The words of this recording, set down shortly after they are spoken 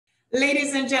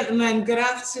Ladies and gentlemen, good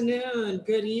afternoon,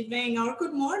 good evening, or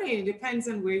good morning. It depends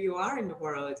on where you are in the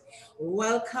world.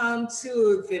 Welcome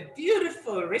to the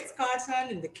beautiful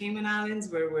Ritz-Carlton in the Cayman Islands,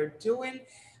 where we're doing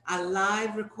a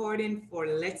live recording for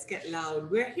Let's Get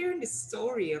Loud. We're hearing the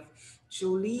story of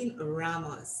Jolene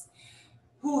Ramos,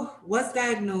 who was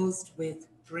diagnosed with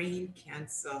brain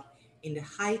cancer in the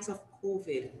height of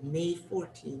COVID, May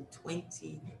 14,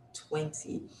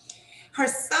 2020. Her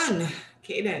son,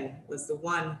 Kaden, was the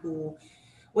one who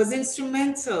was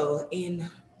instrumental in,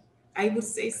 I would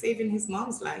say, saving his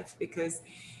mom's life because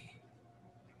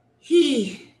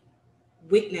he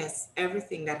witnessed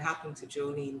everything that happened to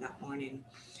Jolene that morning,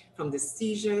 from the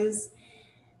seizures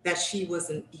that she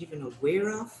wasn't even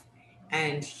aware of.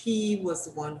 And he was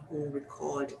the one who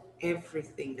recalled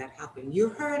everything that happened. You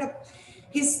heard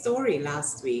his story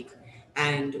last week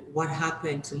and what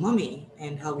happened to mommy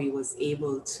and how he was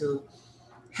able to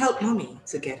help mommy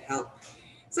to get help.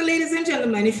 So, ladies and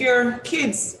gentlemen, if your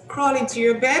kids crawl into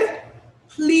your bed,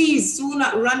 please do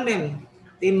not run them.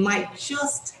 They might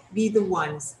just be the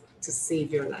ones to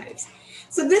save your lives.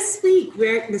 So, this week,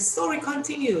 where the story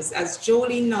continues as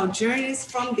Jolene now journeys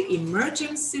from the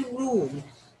emergency room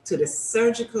to the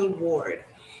surgical ward,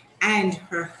 and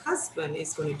her husband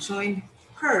is going to join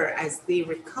her as they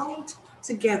recount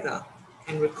together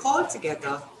and recall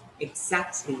together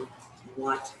exactly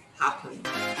what happened.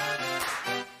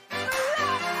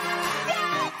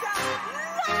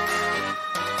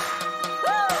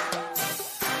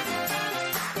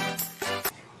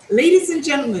 Ladies and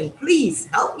gentlemen, please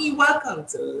help me welcome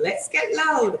to Let's Get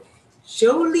Loud,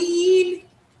 Jolene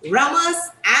Ramos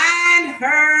and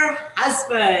her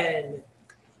husband.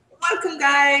 Welcome,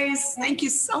 guys. Thank you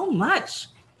so much.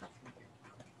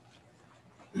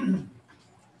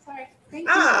 Sorry. Thank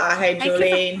you. Hey,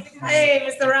 Jolene. Hey,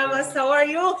 Mr. Ramos, how are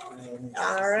you?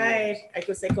 All right. I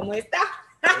could say, ¿Cómo está?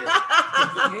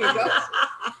 There you go.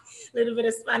 A little bit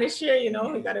of Spanish here, you know.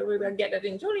 We're gonna get that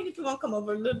in. Jolene, if you want to come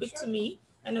over a little bit to me.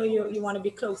 I know you want to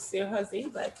be close to your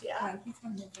husband, but yeah.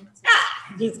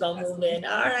 He's gonna move in.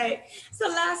 All right. So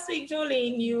last week,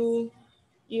 Jolene,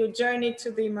 you journeyed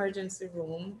to the emergency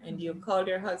room and you called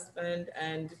your husband,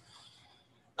 and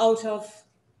out of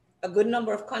a good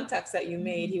number of contacts that you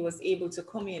made, he was able to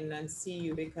come in and see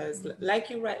you because, like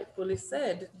you rightfully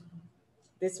said,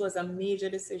 this was a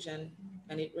major decision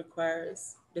and it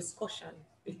requires discussion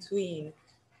between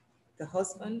the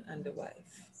husband and the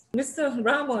wife. Mr.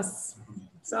 Ramos,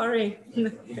 sorry.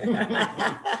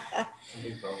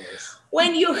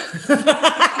 when you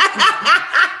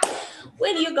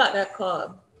when you got that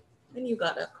call,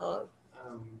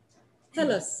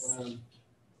 tell us.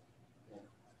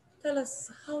 Tell us,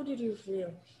 how did you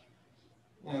feel?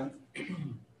 I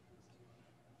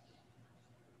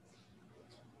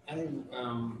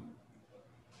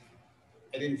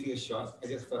didn't feel shocked. I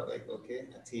just felt like, okay,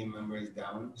 a team member is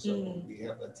down, so we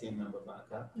have a team member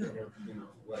back up, get her,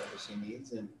 whatever she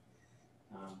needs, and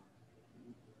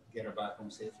get her back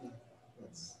home safely.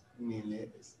 That's mainly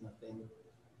it. It's nothing.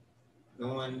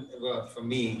 No one. Well, for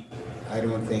me, I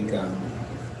don't think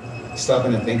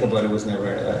stopping to think about it was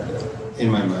never in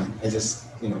my mind. I just,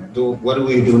 what do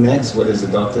we do next? What does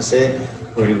the doctor say?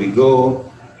 Where do we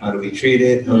go? How do we treat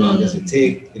it? How long does it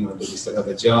take? Do we still have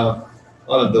a job?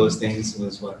 All of those things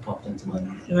was what popped into my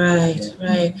mind.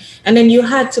 Right. And then you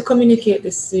had to communicate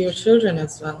this to your children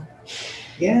as well.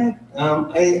 Yeah,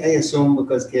 I assume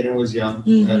because Kaden was young,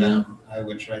 that I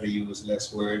would try to use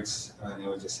less words, and I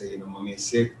would just say, mommy is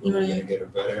sick, we're gonna get her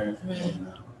better,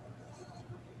 and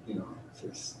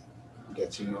just get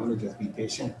to just be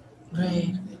patient.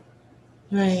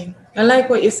 Right. I like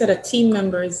what you said. A team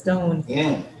member is down.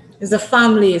 Yeah. It's a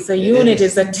family, it's a unit,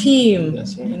 it's a team.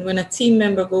 That's right. And when a team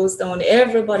member goes down,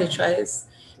 everybody tries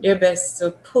their best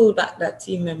to pull back that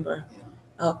team member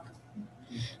up.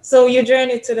 So you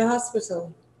journeyed to the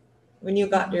hospital. When you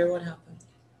got there, what happened?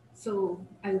 So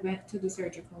I went to the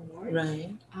surgical ward.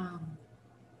 Right.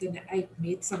 Then I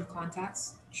made some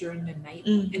contacts during the night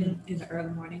in the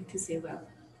early morning to say, well,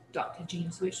 Dr.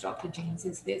 James, which Dr. James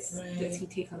is this? Right. Does he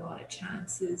take a lot of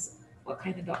chances? What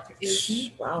kind of doctor is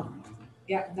he? Wow.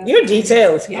 Yeah. You're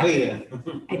detailed. Yeah. Oh, yeah.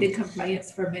 I did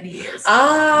compliance for many years.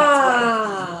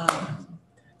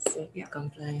 Yeah,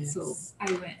 compliance. So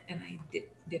I went and I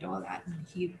did all that, and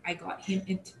I got him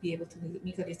in to be able to visit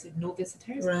me because they said no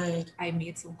visitors. Right. I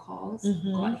made some calls,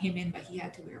 got him in, but he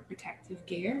had to wear protective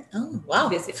gear. Oh wow!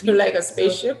 Visit me. Like a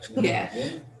spaceship. So, yeah.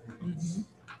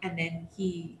 And then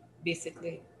he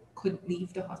basically couldn't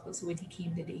leave the hospital. So when he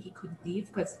came today, he couldn't leave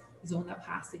because his own up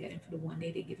has to get in for the one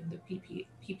day. They give him the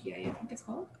PPI, I think it's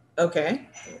called. Okay.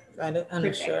 I'm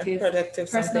not sure. Protective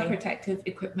personal something. protective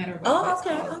equipment or Oh, whatever it's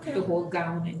okay, called. okay. The whole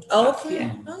gown and stuff, Okay.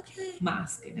 yeah, Okay.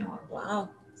 mask and all. Wow.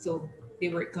 So they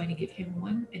were going to give him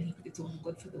one, and it's only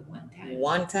good for the one time.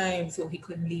 One time. So he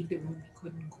couldn't leave the room. He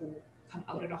couldn't come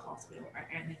out of the hospital or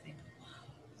anything.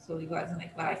 So he wasn't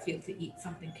like, "Well, I failed to eat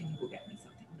something. Can you go get me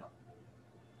something?" No,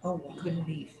 Oh, he wow. couldn't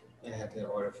leave. I had to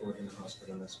order food in the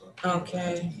hospital as well.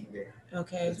 Okay. Eat there.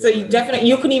 Okay. So you definitely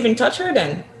you couldn't even touch her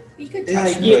then. He could Yeah,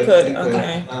 touch I me. You could. could, I could.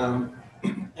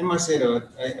 okay. I must say though,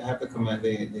 I have to commend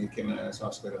the Kimanas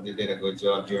Hospital. They did a good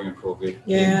job during COVID.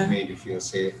 Yeah. They made you feel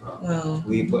safe. Wow.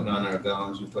 We putting on our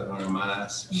gowns, we putting on our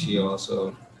masks. She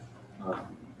also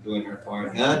um, doing her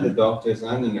part, and the doctors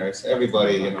and the nurse,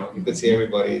 everybody. You could see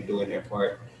everybody doing their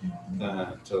part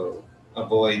to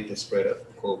avoid the spread of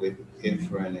COVID if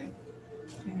for any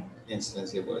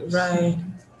instance it was Right.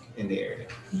 in the area.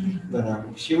 But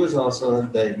she was also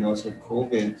diagnosed with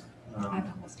COVID. At Um,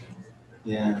 the hospital.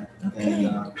 yeah, Okay.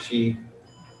 and she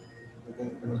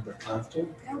after.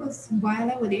 That was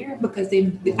while I was there because they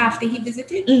after he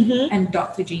visited Mm-hmm. and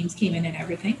Dr. James came in and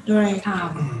everything. Right.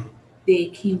 They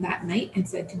came that night and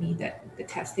said to me that the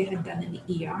test they had done in the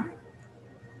ER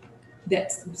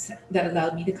that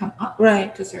allowed me to come up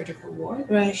Right. to surgical ward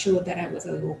Right. showed that I was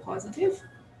a low positive.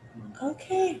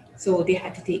 Okay. So they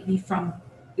had to take me from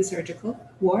the surgical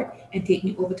ward and take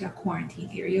me over to a quarantine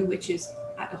area, which is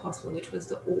at the hospital, which was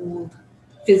the old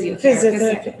physiotherapist.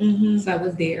 Physiotherapy. Mm-hmm. So I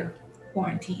was there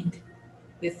quarantined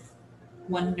with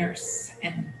one nurse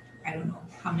and I don't know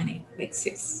how many, like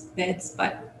 6 beds,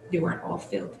 but they weren't all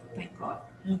filled, thank God.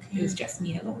 It was Okay. just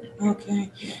me alone.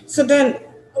 Okay. So then,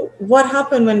 what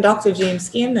happened when Dr. James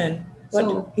came then? What?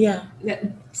 So Yeah.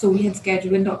 So we had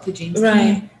scheduled when Dr. James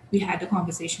Right. came. We had the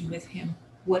conversation with him.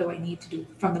 What do I need to do?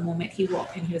 From the moment he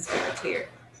walked in, he was very clear.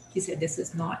 He said, "This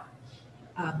is not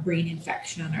a brain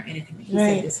infection or anything." He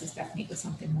Right. said, "This is definitely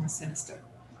something more sinister."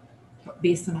 But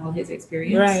based on all his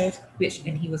experience, Right.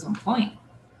 and he was on point.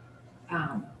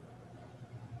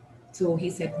 So he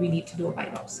said, "We need to do a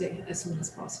biopsy as soon as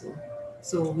possible."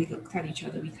 So we looked at each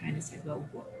other. We kind of said, "Well,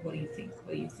 what do you think?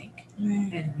 What do you think?"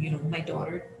 Right. And my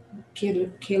daughter,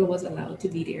 Kayla was allowed to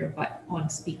be there, but on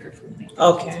speakerphone. I think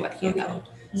Okay. is what he Okay. allowed.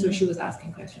 So she was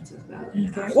asking questions as well.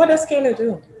 Okay. What does Kayla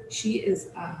do? She is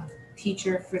a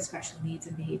teacher for special needs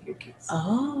and behavior kids.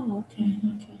 Oh, okay.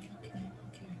 Okay. Okay.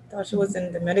 Thought she was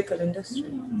in the medical industry.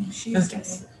 She's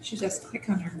Okay. just quick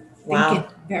on her Wow.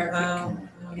 thinking, very quick. Wow.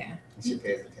 Yeah. She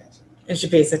pays attention. And she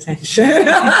pays attention.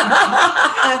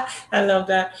 I love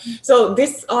that. So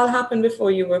this all happened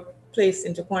before you were placed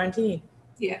into quarantine.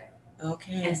 Yeah.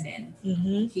 Okay. And then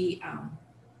Mm-hmm. he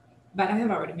but I had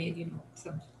already made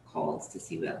some calls to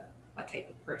see what type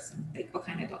of person, like what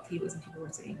kind of doctor he was, and people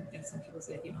were saying, and some people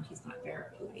said he's not very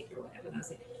polite or whatever, and I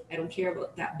said I don't care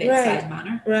about that bedside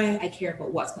manner. Right. I care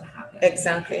about what's going to happen.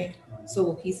 Exactly. So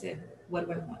he said, "What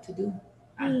do I want to do?"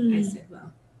 And I said,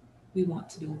 "Well, we want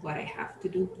to do what I have to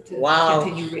do to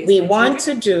continue raising We my want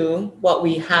children. to do what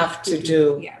we have to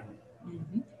do. Yeah.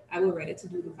 I was ready to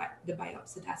do the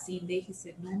biopsy that same day. He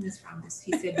said, "No, Miss Ramos."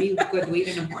 He said, "We could wait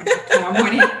in the morning, tomorrow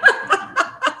morning."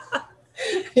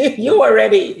 You were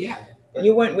ready. Yeah.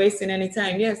 You weren't wasting any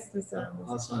time. Yes, Mr. I Ramos.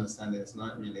 also understand that it's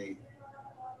not really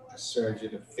a surgery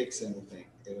to fix anything.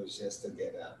 It was just to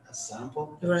get a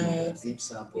sample, Right. a deep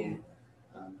sample, Yeah.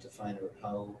 to find out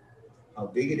how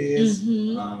big it is,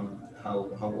 Mhm.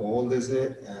 how old is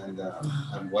it, and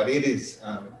what it is.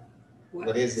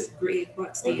 What is it? Grade,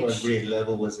 what stage? What grade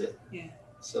level was it? Yeah.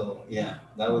 So yeah,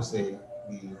 that was the.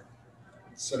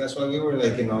 So that's why we were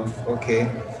like, okay,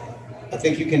 I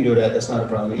think you can do that. That's not a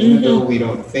problem. Even though we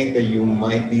don't think that you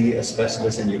might be a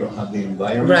specialist and you don't have the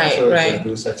environment to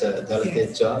do such a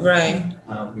delicate job. Right.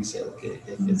 We say, okay,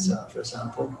 if it's for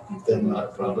example, then not a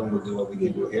problem. We'll do what we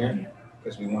can do here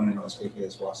because we want to know as quickly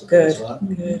as possible as well.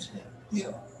 Good.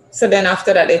 Yeah. So then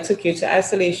after that, they took you to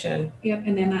isolation. Yep.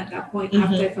 And then at that point,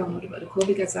 after I found out about the COVID,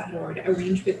 because I had already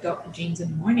arranged with Dr. James in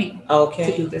the morning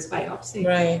to do this biopsy.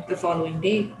 Right. The following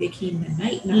day, they came the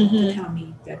night now to tell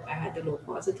me that I had the low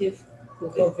positive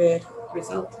COVID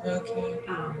result. Okay.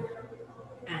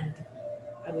 And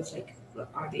I was like, "Well,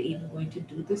 are they even going to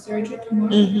do the surgery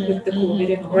tomorrow with the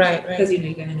COVID and all?" Right. Because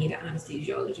you're going to need an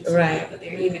anesthesiologist. Right. But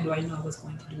there, even though I know I was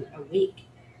going to do it awake,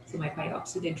 so my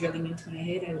biopsy, they're drilling into my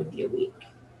head, I would be awake.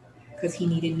 Because he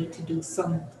needed me to do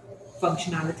some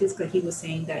functionalities, because he was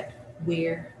saying that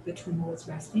where the tumor was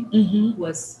resting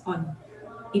was on,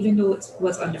 even though it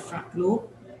was on the front lobe,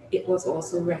 it was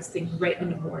also resting right on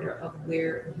the border of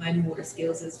where my motor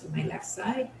skills is for my left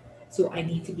side. So I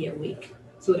need to be awake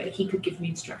so that he could give me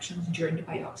instructions during the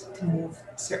biopsy to move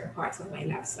certain parts of my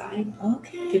left side to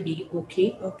Okay. be okay.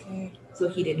 Okay. So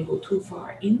he didn't go too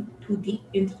far in, too deep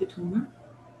into the tumor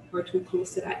or too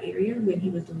close to that area when he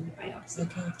was doing the biopsy.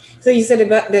 Okay. So you said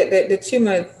about the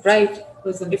tumor right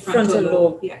Was on the frontal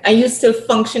lobe. Yeah. Are you still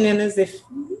functioning as if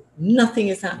nothing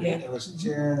is happening? It was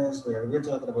just where we're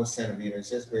talking about centimeters,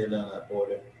 just barely on that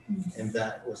border. Mhm. And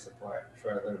that was the part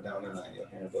further down the line. You'll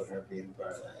hear about her being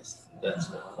paralyzed. That's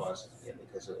what caused it,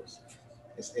 because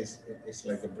it's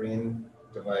like the brain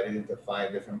divided into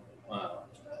 5 different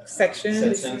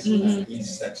Sections. sections. Mhm. Each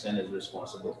section is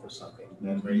responsible for something: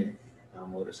 memory,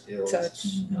 motor skills. Touch.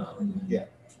 Yeah.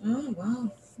 Oh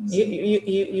wow.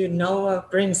 You know a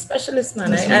brain specialist,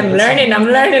 man. That's I'm right. I'm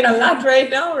learning a lot right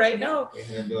now. We're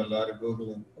gonna do a lot of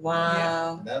googling.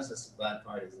 Wow. And that's the bad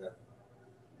part, is that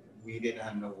we didn't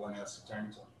have no one else to turn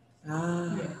to.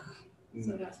 Ah.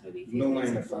 So that's why we No feel one it's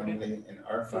in the important. family, in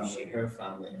our family, sure. her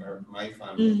family, or my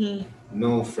family, Mm-hmm.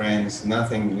 no friends,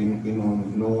 nothing. We know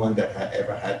no one that had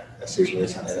ever had a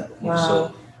situation like that before. Wow.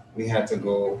 So we had to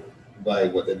go by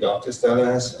what the doctors tell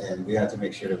us, and we had to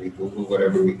make sure that we Google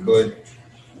whatever we could.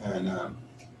 And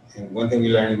one thing we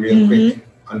learned real quick: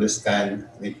 understand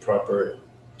the proper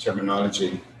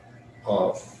terminology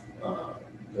of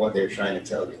what they're trying to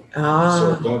tell you. Ah.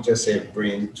 So don't just say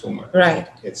brain tumor. Right.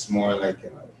 It's more like,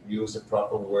 use the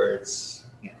proper words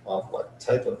of what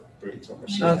type of brain tumor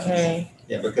she has. Okay.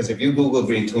 Yeah, because if you Google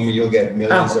brain tumor, you'll get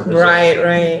millions of results. Right.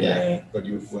 Yeah, Right. but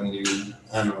when you,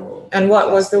 I don't know. And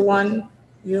what was the one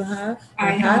you have?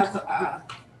 I have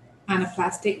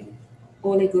anaplastic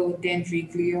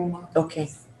oligodendroglioma. Okay.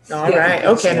 All Yeah, right.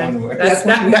 that's Okay. one word.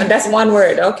 That's one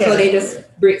word. Okay. So they just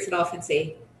breaks it off and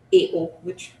say AO,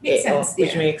 which makes sense.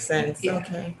 Which makes sense. Yeah.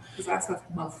 Okay. Because that's a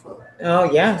mouthful. Oh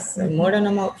yes, more than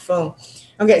a mouthful.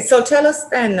 Okay, so tell us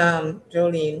then,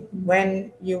 Jolene,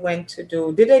 when you went to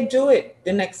do, did they do it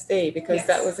the next day? Because Yes,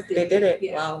 that was they did it.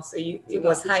 yeah. Wow, so it So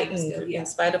was Dr. James heightened still, yeah. in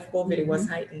spite of COVID. It was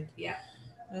heightened. Yeah.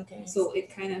 Okay. So it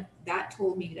kind of, that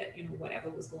told me that, whatever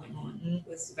was going on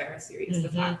was very serious. The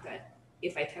fact that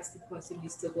if I tested positive,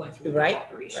 you're still going through the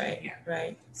operation.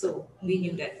 Right. So we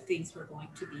knew that things were going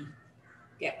to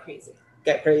get crazy.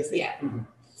 Yeah.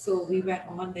 So we went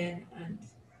on then and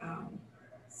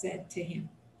said to him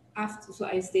after. So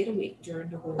I stayed awake during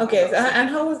the whole. Okay, and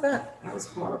how was that? That was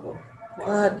horrible.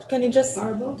 God, can you just,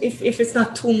 horrible? If it's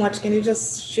not too much, can you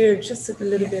just share just a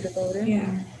little bit about it?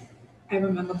 Yeah. I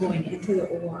remember going into the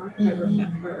OR. I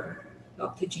remember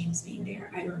Dr. James being there.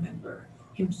 I remember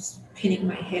him just pinning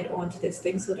my head onto this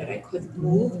thing so that I couldn't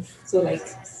move. So like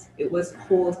it was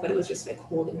cold, but it was just like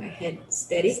holding my head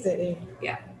steady.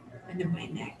 Yeah. And then my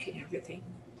neck and everything.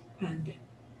 And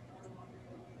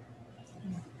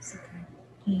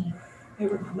I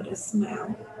remember the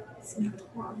smell. It smelled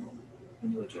horrible.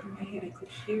 When it was in my head, I could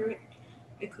hear it.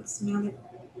 I could smell it.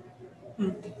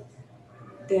 And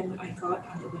then I got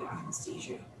under with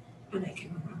anesthesia, and I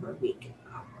can remember waking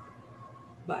up.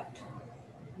 But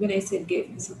when I said gave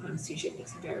me some anesthesia, it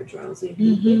makes me very drowsy.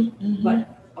 But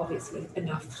obviously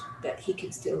enough that he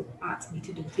can still ask me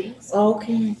to do things.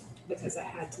 Okay. Because I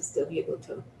had to still be able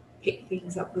to pick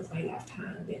things up with my left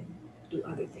hand and do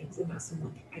other things, and that's the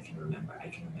one thing I can remember. I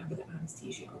can remember the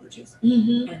anesthesiologist,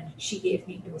 and she gave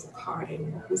me, there was a card, I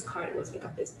don't know whose card it was, like a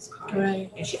business card,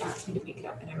 and she asked me to pick it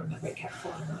up, and I remember I kept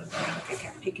falling out of the bag. I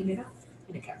kept picking it up,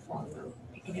 and it kept falling out,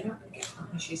 picking it up, and kept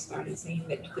falling. And she started saying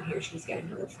that you could hear she was getting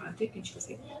a little frantic, and she was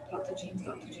like, Dr.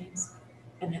 James,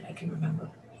 and then I can remember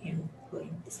him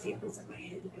putting the staples in my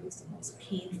head. It was the most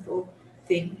painful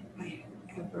thing I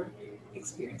have ever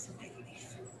experienced in my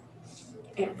life.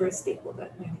 Every staple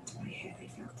that went into my head, I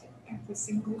felt it. Every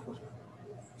single one.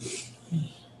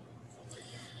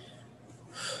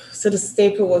 So the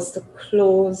staple was to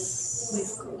close my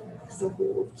skull, the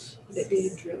hole that they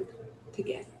had drilled to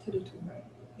get to the tumor.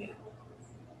 Yeah.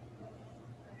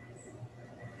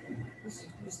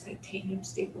 It was titanium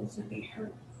staples, and they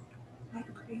hurt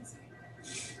like crazy. It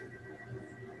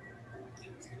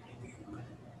was a very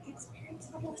good experience.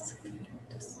 I was but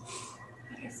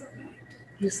I survived.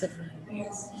 You survived.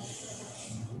 Yes.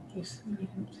 You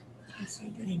survived. Yes, I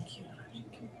did. Thank you.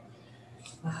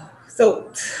 Wow.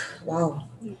 So, wow.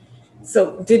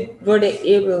 So were they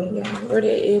able?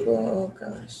 Oh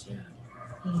gosh,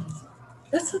 yeah.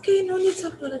 That's okay. No need to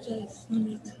apologize. No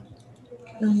need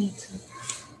to.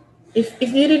 If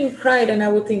you didn't cry, then I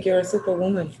would think you're a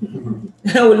superwoman.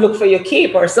 I would look for your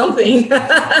cape or something.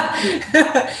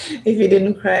 If you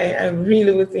didn't cry, I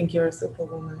really would think you're a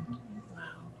superwoman.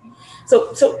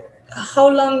 Wow. So how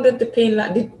long did the pain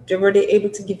last? Were they able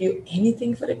to give you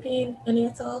anything for the pain? Any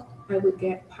at all? I would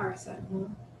get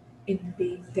paracetamol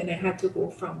then I had to go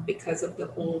from, because of the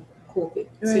whole COVID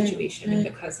Right, situation and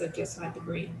right. because I just had the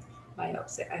brain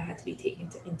biopsy, I had to be taken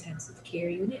to intensive care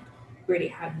unit where they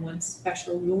had one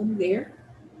special room there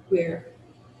where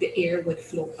the air would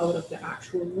flow out of the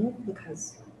actual room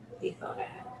because they thought I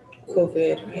had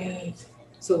COVID, Yeah. right.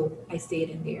 So I stayed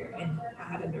in there and I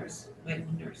had a nurse, my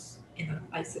own nurse, in an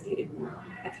isolated room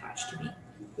attached to me,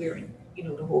 wearing,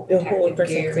 the whole The whole protective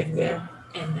gear protective and gear.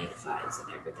 N95s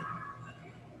and everything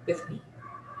with me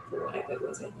for whatever it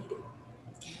was I needed.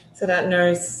 So that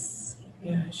nurse,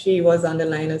 yeah, she was on the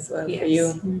line as well for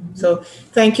you. Mhm. So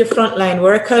thank you, frontline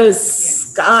workers.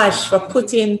 Yes. Gosh, for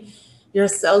putting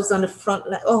yourselves on the front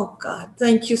line. Oh God,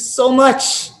 thank you so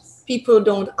much. People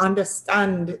don't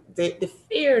understand the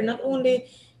fear, not only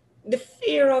the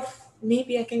fear of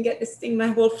maybe I can get this thing, my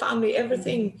whole family,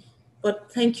 everything.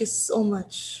 But thank you so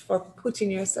much for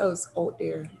putting yourselves out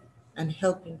there and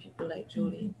helping people like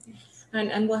Jolene. Yes.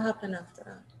 And what happened after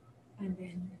that? And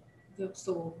then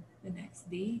so the next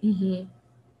day Mm-hmm.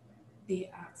 they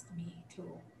asked me to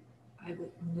I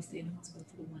would stay in the hospital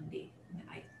for 1 day in the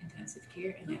intensive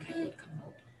care and then I would come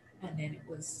out. And then it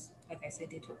was, like I said,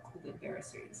 they took COVID very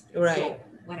seriously. Right. So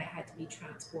when I had to be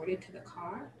transported to the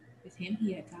car with him,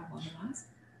 he had to have on a mask.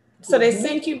 So they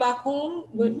sent you back home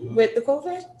with the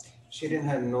COVID? She didn't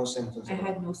have no symptoms. I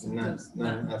had no symptoms.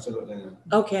 None, absolutely none.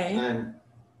 Okay. And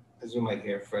as you might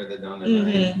hear further down the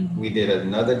line, we did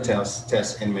another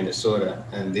test in Minnesota,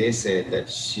 and they said that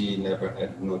she never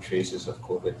had no traces of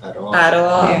COVID at all. At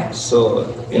all. Yeah. So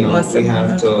we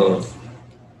have to.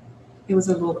 It was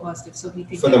a low positive, so we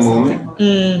think for the moment,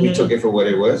 we took it for what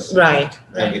it was. Right.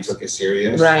 And we took it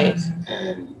serious. Right.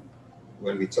 And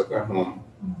when we took her home,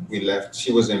 we left.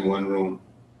 She was in one room,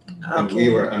 and Okay. we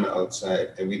were on the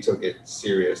outside, and we took it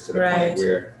serious to the Right. point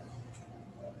where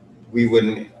we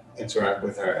wouldn't interact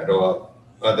with her at all,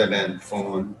 other than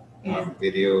phone,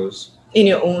 videos. In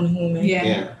your own home.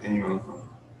 Yeah, in your own home.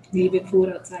 Leaving food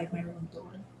outside my room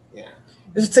door. Yeah.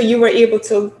 So you were able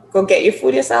to go get your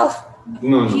food yourself?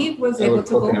 No. He was able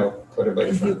to go. Put it by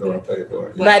the front door, by the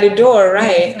door. By the door,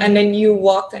 right? And then you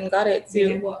walked and got it.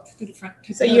 Then I walked to the front.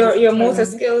 So your motor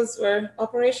skills were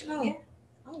operational? Yeah.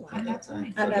 Oh, wow. At that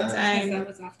time. At that time. That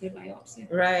was after biopsy.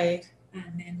 Right.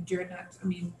 And then during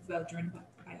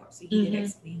biopsy, he did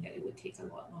explain that it would take a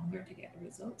lot longer to get the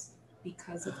results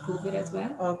because of COVID as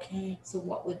well. Okay. So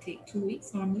what would take 2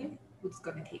 weeks normally was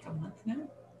going to take a month now.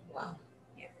 Wow.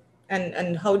 Yeah.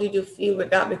 And how did you feel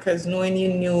with that? Because knowing you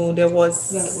knew there was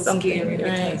something, scary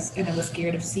right? And I was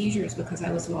scared of seizures because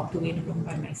I was locked away in the room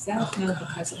by myself now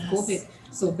because of COVID.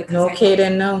 So because no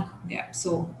Kaden now. Yeah.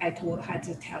 So I had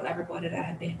to tell everybody that I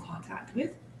had been in contact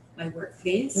with, my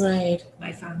workplace, right,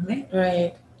 my family,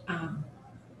 right,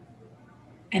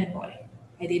 anybody.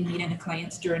 I didn't meet any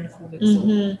clients during the COVID.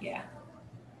 So yeah.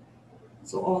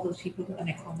 So all those people, and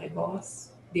I called my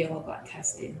boss, they all got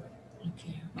tested.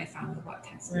 Okay. My family got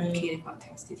tested. Right. Kaden got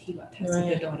tested. He got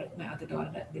tested. Right. My other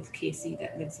daughter that lives, Casey,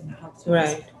 that lives in the house.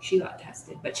 Right. She got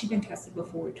tested, but she'd been tested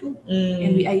before too. Mm.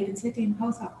 And I even said to him,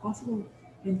 "How's that possible?"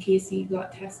 When Casey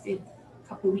got tested a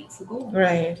couple of weeks ago,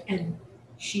 right, and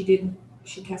she didn't.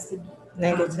 She tested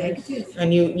negative.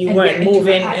 And you weren't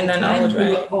moving in and out, right?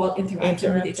 We were all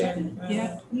interacting with each other.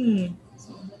 Right. Yeah.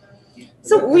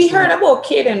 So we heard about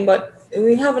Kaden, but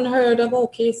we haven't heard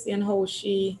about Casey and how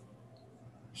she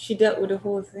dealt with the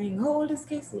whole thing. How old is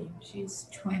Casey? She's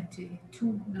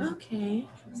 22 now. Okay.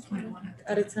 She was 21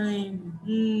 at the time.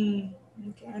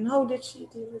 Okay. And how did she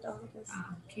deal with all of this?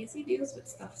 Casey deals with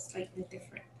stuff slightly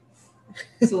different.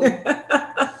 So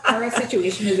her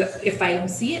situation is that if I don't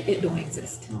see it, it don't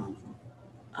exist.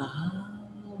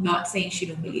 Not saying she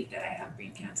don't believe that I have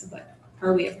brain cancer, but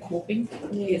her way of coping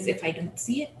is if I don't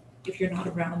see it, if you're not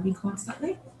around me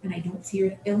constantly and I don't see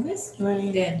your illness,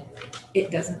 then it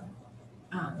doesn't.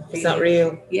 It's not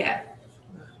real. Yeah.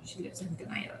 She lives in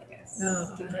denial, I guess.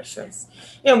 Oh, precious.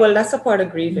 Yeah, well, that's a part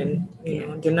of grieving. You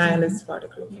know, denial is part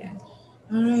of grieving. Yeah.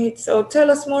 All right. So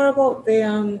tell us more about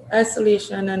the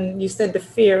isolation, and you said the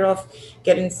fear of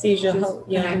getting seizure. And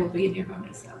I would be in there by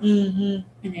myself. And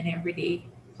then every day,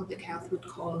 public health would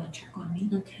call and check on me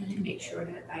to make sure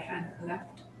that I hadn't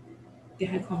left. They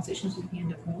had conversations with me on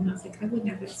the phone. I was like, I would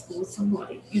never expose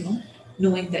somebody,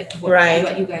 knowing that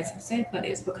what you guys have said, but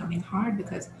it's becoming hard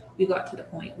because we got to the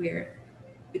point where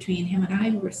between him and I,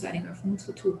 we were setting our phones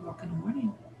for 2 o'clock in the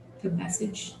morning to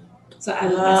message. So I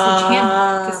would message him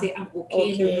to say I'm okay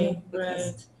in the room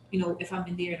because, if I'm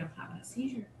in there and I'm having a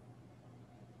seizure,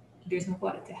 there's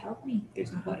nobody to help me.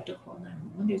 There's nobody to call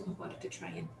 911. There's nobody to try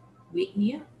and wake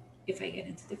me up if I get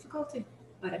into difficulty.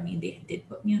 But I mean, they did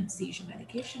put me on seizure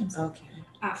medications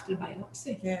after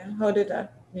biopsy. Yeah, how did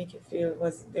that make you feel?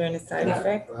 Was there any side Well,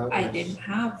 effect? I didn't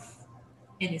have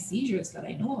any seizures that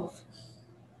I know of,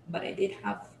 but I did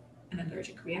have an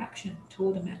allergic reaction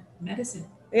to the medicine.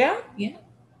 Yeah. Yeah.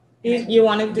 You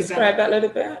want to describe that a little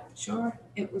bit? Sure.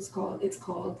 It's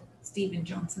called Steven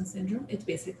Johnson syndrome. It's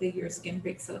basically your skin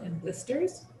breaks out in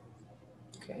blisters.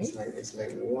 Okay. It's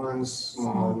like one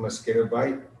small mosquito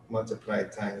bite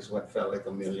multiplied times what felt like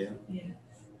a million. Yeah.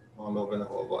 All over the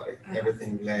whole body.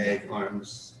 Everything, leg,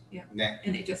 arms, neck,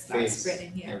 and it just starts face,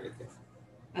 spreading. Yeah. Everything.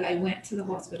 And I went to the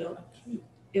hospital.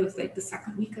 It was like the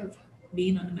second week of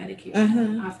being on the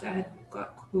medication after I had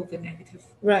got COVID negative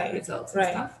results and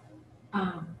stuff.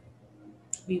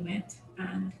 We went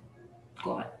and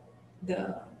got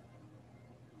the.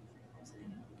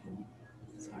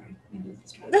 Sorry,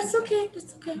 that's okay.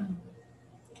 That's okay.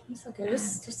 It's okay.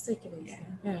 Just take it easy.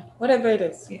 Yeah. Whatever it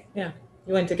is. Yeah.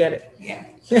 You went to get it. Yeah.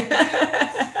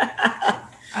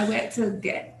 I went to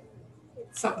get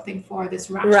something for this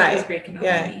rash that was breaking out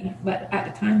on me, but at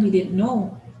the time we didn't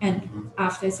know. And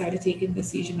after I started taking the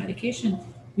seizure medication,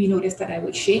 we noticed that I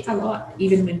would shake a lot,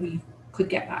 even when we could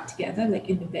get back together, like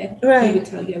in the bed. He would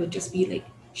tell you I would just be like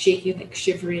shaking, like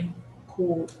shivering,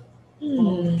 cold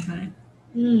all the time.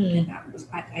 And that was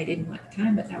I didn't know at the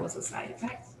time, but that was a side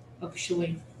effect of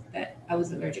showing that I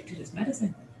was allergic to this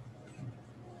medicine.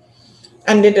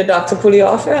 And did the doctor pull you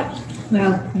off it?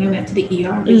 Well, when I went to the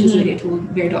ER, which is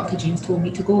where Dr. James told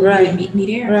me to go, and meet me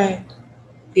there.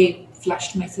 They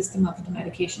flushed my system of the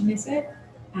medication, they said,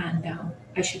 and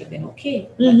I should have been okay.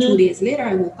 But 2 days later,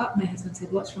 I woke up. My husband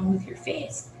said, "What's wrong with your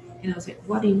face?" And I was like,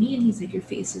 "What do you mean?" He's like, "Your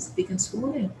face is big and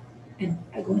swollen." And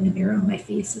I go in the mirror, my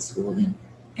face is swollen,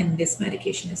 and this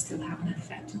medication is still having an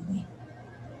effect on me.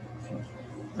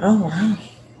 Oh wow!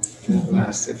 It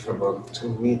lasted for about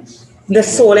 2 weeks. The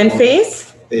swollen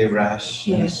face? The rash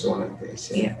and the swollen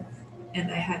face. Yeah.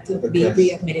 And I had to be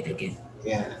readmitted again.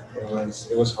 Yeah,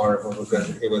 it was horrible because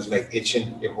it was like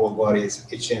itching. Your whole body is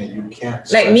itching and you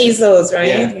can't. Like measles, right?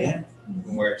 Yeah.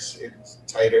 Where it's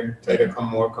tighter,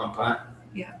 more compact.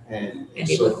 Yeah. And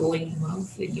they would go in your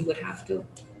mouth and you would have to,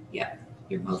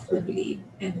 your mouth would bleed.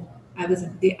 And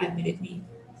they admitted me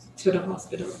to the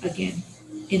hospital again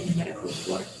in the medical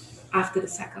ward after the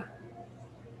second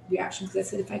reaction, because I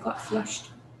said, if I got flushed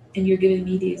and you're giving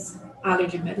me these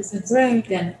allergy medicines,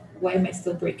 then why am I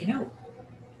still breaking out?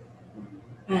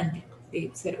 And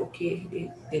they said, okay,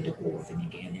 they did the whole thing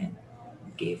again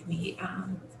and gave me,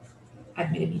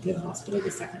 admitted me to the hospital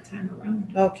the second time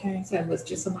around. Okay. So it was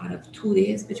just a matter of 2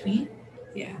 days between.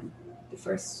 Yeah. The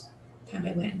first time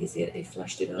I went, they said they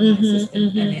flushed it out of my system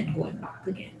and then going back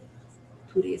again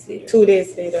 2 days later. 2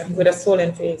 days later with a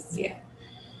swollen face. Yeah.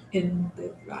 And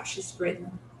the rash is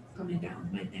spreading, coming down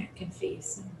my neck and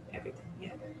face and everything.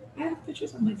 Yeah. I have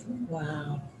pictures on my phone.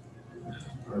 Wow.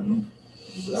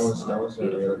 That was a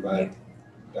real bad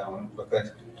down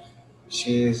because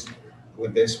she's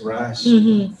with this rash.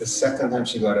 The second time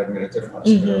she got admitted to the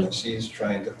hospital, and she's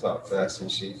trying to talk to us,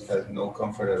 and she has no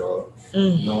comfort at all.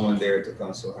 No one there to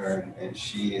console her, and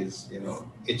she is,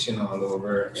 itching all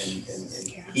over and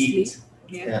heat.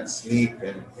 Can't sleep,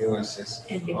 and it was just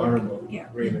horrible.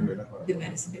 Really horrible. The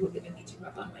medicine they were giving me to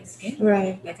rub on my skin.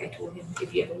 Right. Like I told him,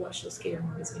 if you ever watch those scary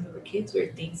movies when we were kids where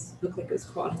things look like it was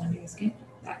crawling under your skin,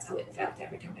 that's how it felt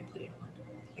every time I put it on.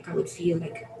 Like I would feel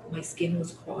like my skin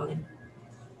was crawling,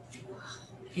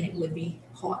 and it would be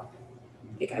hot.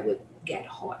 Like I would get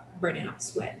hot, burning up,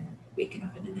 sweating, waking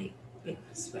up in the night, like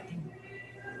sweating,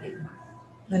 like.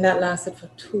 And that lasted for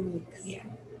 2 weeks. Yeah.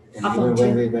 And even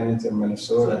when we went into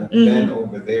Minnesota, then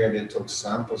over there they took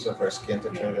samples of her skin to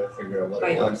try to figure out what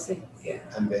it was.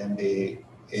 And then they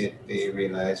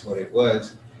realized what it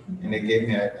was, and they gave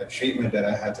me a treatment that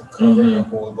I had to cover her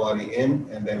whole body in,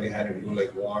 and then we had to do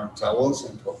like warm towels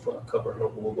and cover her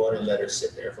whole body and let her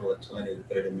sit there for about 20 to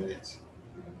 30 minutes.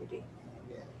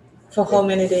 For how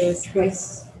many days?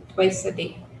 Twice a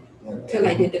day till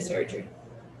I did the surgery.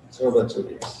 So about 2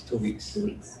 days, 2 weeks. 2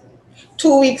 weeks.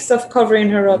 2 weeks of covering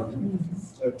her up.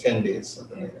 Or 10 days,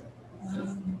 something like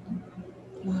that.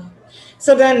 Wow.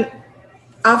 So then,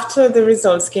 after the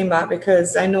results came back,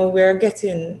 because I know we're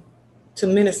getting to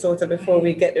Minnesota before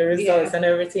we get the results and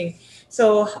everything.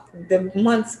 So the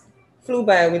months flew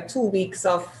by with 2 weeks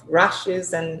of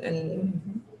rashes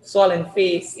and swollen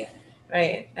face,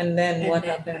 right? And then what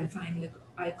happened? And finally,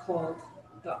 I called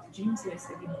Dr. James and I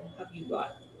said, have you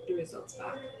got the results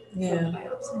back from the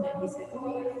biopsy? And he said,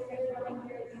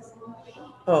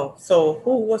 oh, so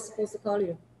who was supposed to call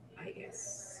you? I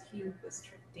guess he was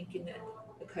thinking that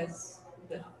because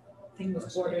the thing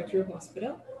was ordered through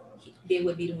hospital, they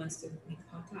would be the ones to make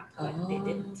contact, but they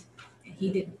didn't, and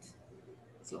he didn't.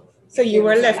 So So you There were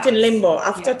was a left in lapse. limbo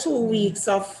after Yeah. 2 weeks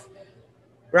of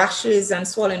rashes and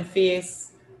swollen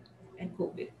face And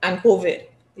COVID. and COVID.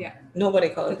 Yeah. Nobody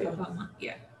called Took you. about a month.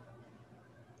 Yeah.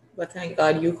 But thank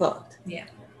God you called. Yeah.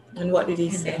 And what did he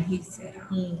And say? then he said,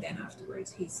 Hmm. then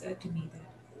afterwards, he said to me that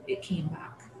it came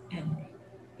back and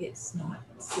it's not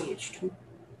stage 2,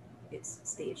 it's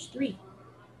stage 3.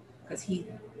 Because he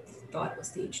thought it was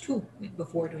stage 2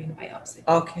 before doing the biopsy.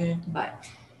 Okay. But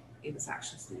it was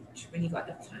actually stage. When he got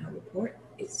the final report,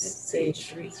 it said Stage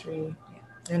stage 3. 3.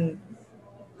 Yeah. And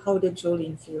how did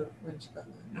Jolene feel when she got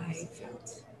that? I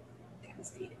felt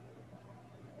devastated.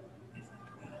 I felt,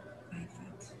 wow. I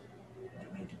felt, what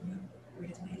do I do now? Where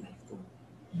does my life go?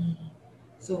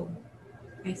 So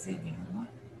I said, you know what?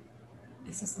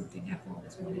 This is something I've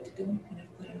always wanted to do, and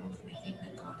I've put it off, and I think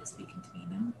that God is speaking to me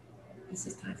now. This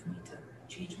is time for me to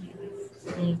change my life.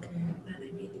 Okay. And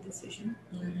I made the decision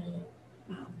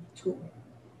to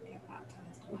get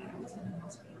baptized while I was in the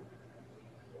hospital.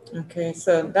 Okay,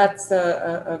 so that's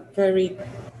a very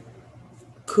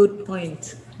good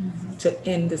point to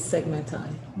end the segment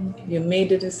on. You made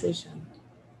the decision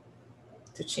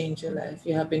to change your life.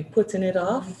 You have been putting it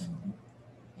off,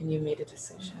 and you made a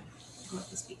decision. God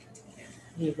was speaking to me.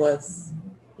 He was.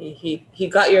 He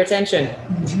got your attention.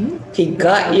 He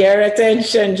got your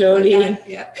attention, Jolene.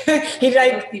 Yeah. He's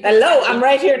like, hello, I'm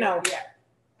right here now. Yeah.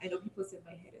 I know people say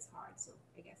my head is hard, so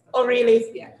I guess. Oh,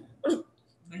 really? Yeah.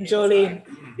 Jolene.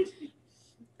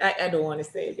 I don't want to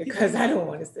say it because I don't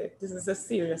want to say it. This is a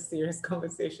serious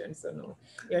conversation. So no,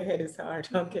 your head is hard.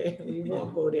 Okay, we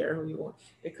won't go there. We won't,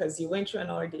 because you went through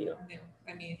an ordeal. No,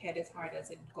 I mean, head is hard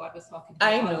as in God was talking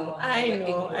I to me all know,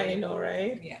 along, I know,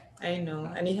 right? Yeah. I know.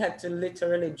 And he had to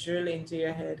literally drill into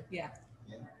your head. Yeah.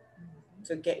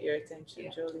 To get your attention, Yeah.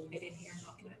 Jolene. I didn't hear him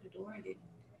knocking at the door. I didn't.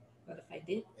 But if I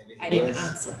did, I I didn't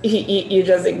answer. You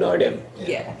just ignored him.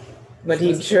 Yeah. But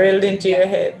he drilled into your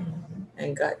head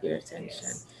and got your attention.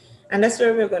 Yes. And that's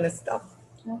where we're going to stop.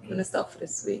 Okay. I'm going to stop for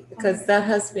this week because that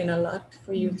has been a lot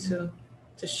for you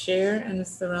to share. And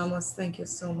Mr. Ramos, thank you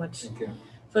so much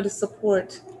for the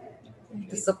support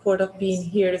of being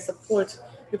here, the support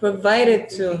you provided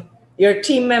to your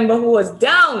team member who was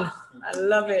down. I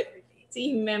love it.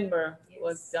 Team member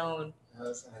was down. I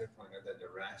also had to point out that the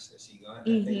rash that she got,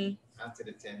 I think after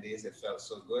the 10 days, it felt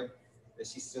so good that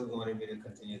she still wanted me to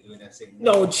continue doing that. Saying,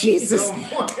 no, Jesus. No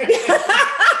more.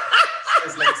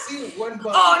 It's like, see, one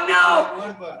buck. Oh no,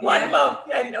 one buck. One buck.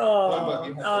 And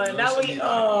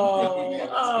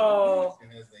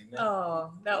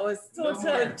that was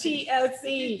total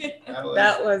TLC.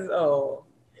 That was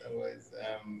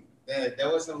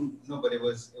no, but it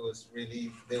was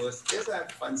really, there's a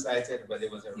fun side to it, but it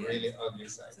was a really ugly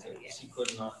side to it. She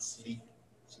could not sleep.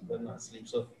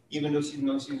 So even though she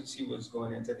knows she was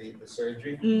going into the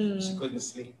surgery, she couldn't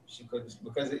sleep. She couldn't,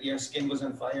 because your skin was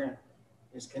on fire.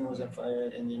 And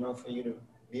for you to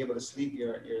be able to sleep, you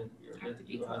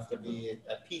have to be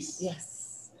at peace.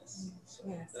 Yes. So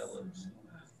that was.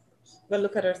 But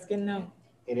look at her skin now.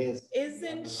 It is.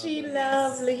 Isn't she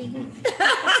lovely?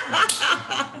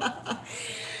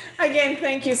 Again,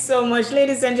 thank you so much.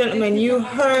 Ladies and gentlemen, you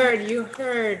heard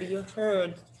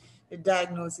the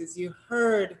diagnosis, you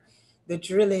heard the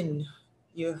drilling,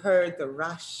 you heard the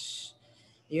rash,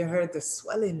 you heard the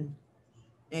swelling,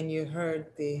 and you heard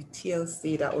the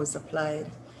TLC that was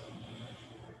applied.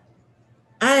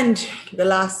 And the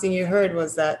last thing you heard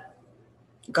was that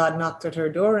God knocked at her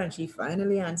door and she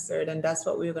finally answered. And that's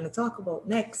what we're going to talk about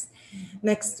next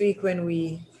week, when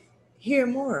we hear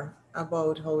more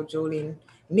about how Jolene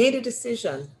made a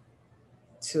decision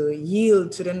to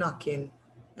yield to the knocking,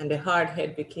 and the hard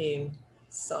head became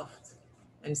soft,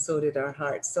 and so did our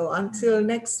heart. So until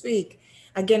next week,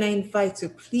 again, I invite you,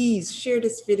 please share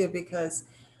this video, because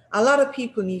a lot of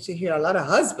people need to hear, a lot of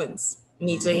husbands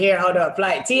need to hear how to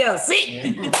apply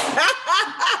TLC.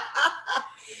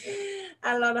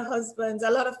 A lot of husbands, a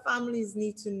lot of families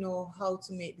need to know how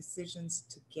to make decisions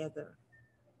together.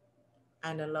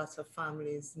 And a lot of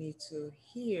families need to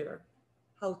hear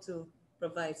how to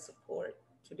provide support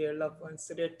to their loved ones,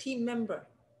 to their team member.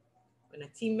 When a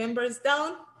team member is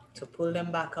down, to pull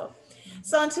them back up.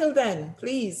 So until then,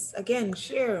 please, again,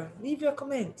 share, leave your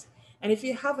comment. And if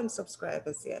you haven't subscribed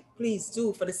us yet, please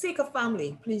do. For the sake of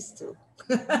family, please do.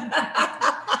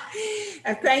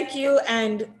 And thank you.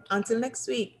 And until next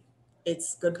week,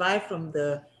 it's goodbye from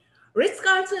the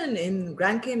Ritz-Carlton in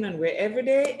Grand Cayman, where every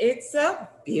day it's a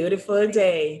beautiful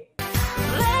day.